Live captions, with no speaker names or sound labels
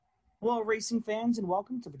Hello, racing fans, and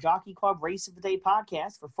welcome to the Jockey Club Race of the Day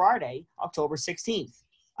podcast for Friday, October 16th.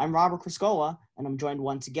 I'm Robert Criscola, and I'm joined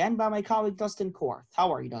once again by my colleague Dustin Korth.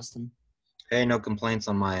 How are you, Dustin? Hey, no complaints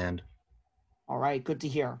on my end. All right, good to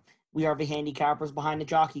hear. We are the handicappers behind the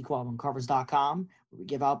Jockey Club on Covers.com, where we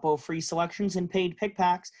give out both free selections and paid pick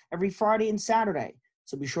packs every Friday and Saturday,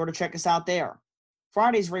 so be sure to check us out there.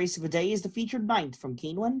 Friday's race of the day is the featured ninth from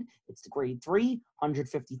Keeneland. It's the Grade 3,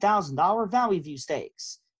 $150,000 Valley View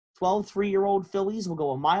Stakes. 12 3-year-old fillies will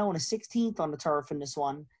go a mile and a 16th on the turf in this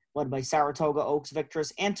one, led by Saratoga Oaks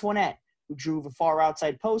victress Antoinette, who drew the far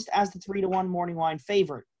outside post as the 3-1 morning line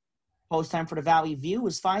favorite. Post time for the Valley View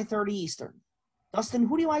is 5:30 Eastern. Dustin,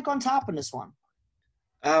 who do you like on top in this one?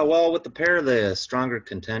 Well, with the pair of the stronger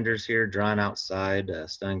contenders here, drawn outside,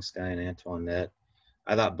 Stunning Sky and Antoinette,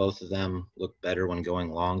 I thought both of them looked better when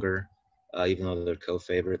going longer, even though they're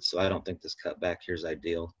co-favorites. So I don't think this cutback here is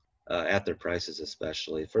ideal, at their prices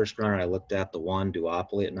especially. First runner I looked at, the one,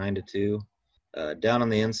 Duopoly at 9-2. Down on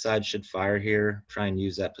the inside should fire here, try and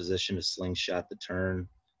use that position to slingshot the turn,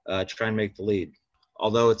 try and make the lead.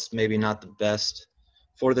 Although it's maybe not the best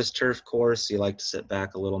for this turf course, you like to sit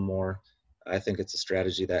back a little more. I think it's a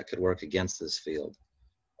strategy that could work against this field.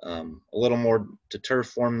 A little more to turf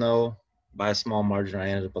form, though. By a small margin, I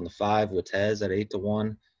ended up on the 5 with Tez at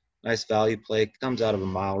 8-1. Nice value play. Comes out of a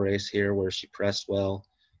mile race here where she pressed well.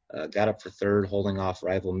 Got up for third, holding off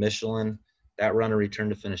rival Michelin. That runner returned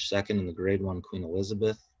to finish second in the Grade 1 Queen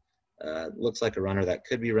Elizabeth. Looks like a runner that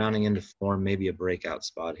could be rounding into form, maybe a breakout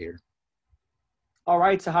spot here. All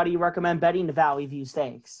right, so how do you recommend betting the Valley View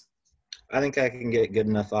Stakes? I think I can get good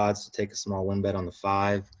enough odds to take a small win bet on the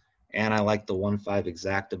 5, and I like the 1-5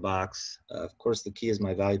 exacta box. Of course, the key is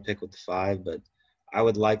my value pick with the 5, but I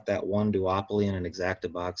would like that 1 duopoly in an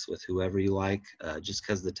exacta box with whoever you like, just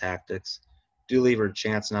because the tactics do leave her a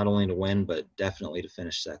chance not only to win, but definitely to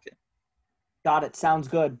finish second. Got it. Sounds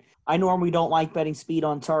good. I normally don't like betting speed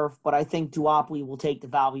on turf, but I think Duopoly will take the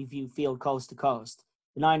Valley View field coast to coast.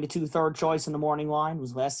 The 9-2 third choice in the morning line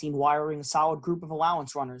was last seen wiring a solid group of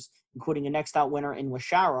allowance runners, including a next out winner in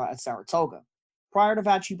Wishara at Saratoga. Prior to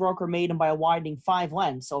that, she broke her maiden by a widening 5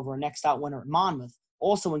 lengths over a next out winner at Monmouth,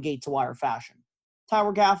 also in gate to wire fashion.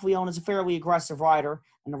 Tyler Gaffleone is a fairly aggressive rider,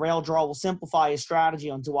 and the rail draw will simplify his strategy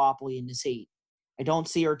on Duopoly in this heat. I don't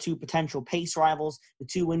see her two potential pace rivals, the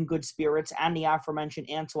two in good spirits, and the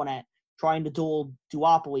aforementioned Antoinette, trying to duel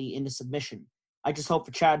Duopoly into submission. I just hope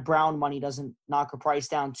for Chad Brown money doesn't knock her price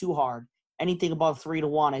down too hard. Anything above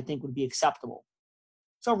 3-1 I think would be acceptable.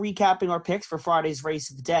 So recapping our picks for Friday's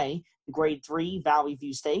race of the day, the Grade 3 Valley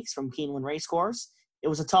View Stakes from Keeneland Racecourse. It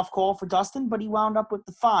was a tough call for Dustin, but he wound up with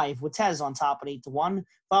the 5 with Tez on top at 8-1,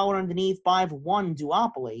 followed underneath by 1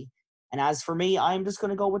 Duopoly. And as for me, I'm just going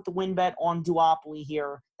to go with the win bet on Duopoly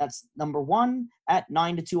here. That's number 1 at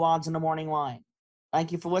 9-2 odds in the morning line.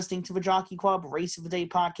 Thank you for listening to the Jockey Club Race of the Day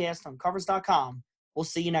podcast on Covers.com. We'll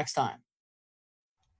see you next time.